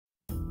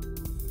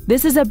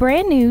This is a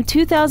brand new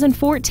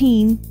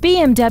 2014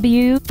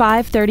 BMW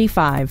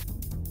 535.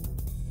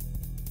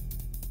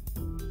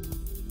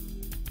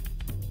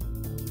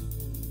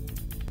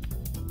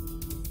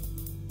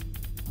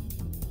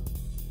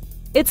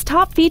 Its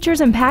top features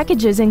and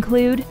packages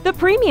include the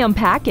Premium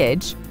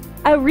Package,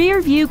 a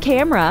rear-view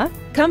camera,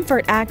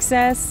 comfort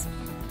access,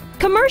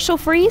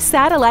 commercial-free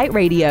satellite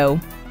radio,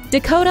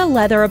 Dakota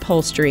leather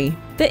upholstery,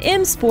 the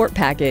M Sport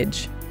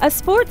Package, a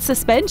sports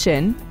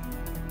suspension,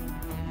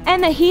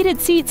 and the heated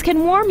seats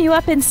can warm you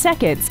up in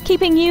seconds,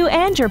 keeping you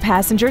and your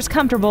passengers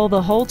comfortable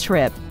the whole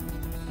trip.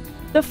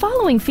 The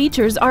following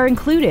features are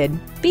included: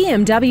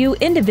 BMW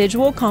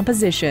individual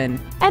composition,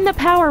 and the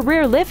power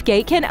rear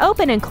liftgate can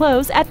open and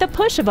close at the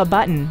push of a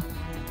button.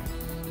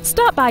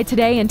 Stop by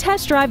today and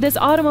test drive this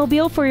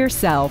automobile for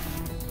yourself.